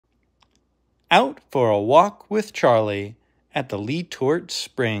Out for a walk with Charlie at the Lee Tort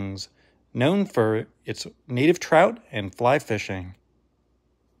Springs, known for its native trout and fly fishing.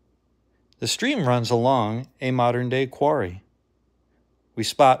 The stream runs along a modern-day quarry. We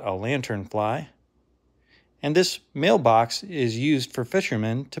spot a lanternfly, and this mailbox is used for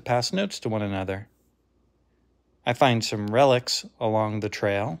fishermen to pass notes to one another. I find some relics along the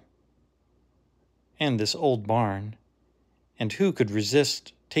trail, and this old barn, and who could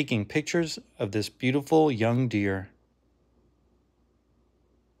resist taking pictures of this beautiful young deer?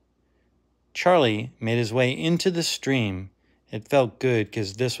 Charlie made his way into the stream. It felt good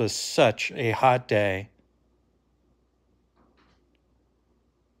because this was such a hot day.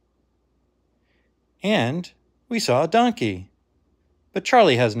 And we saw a donkey. But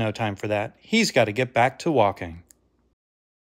Charlie has no time for that. He's got to get back to walking.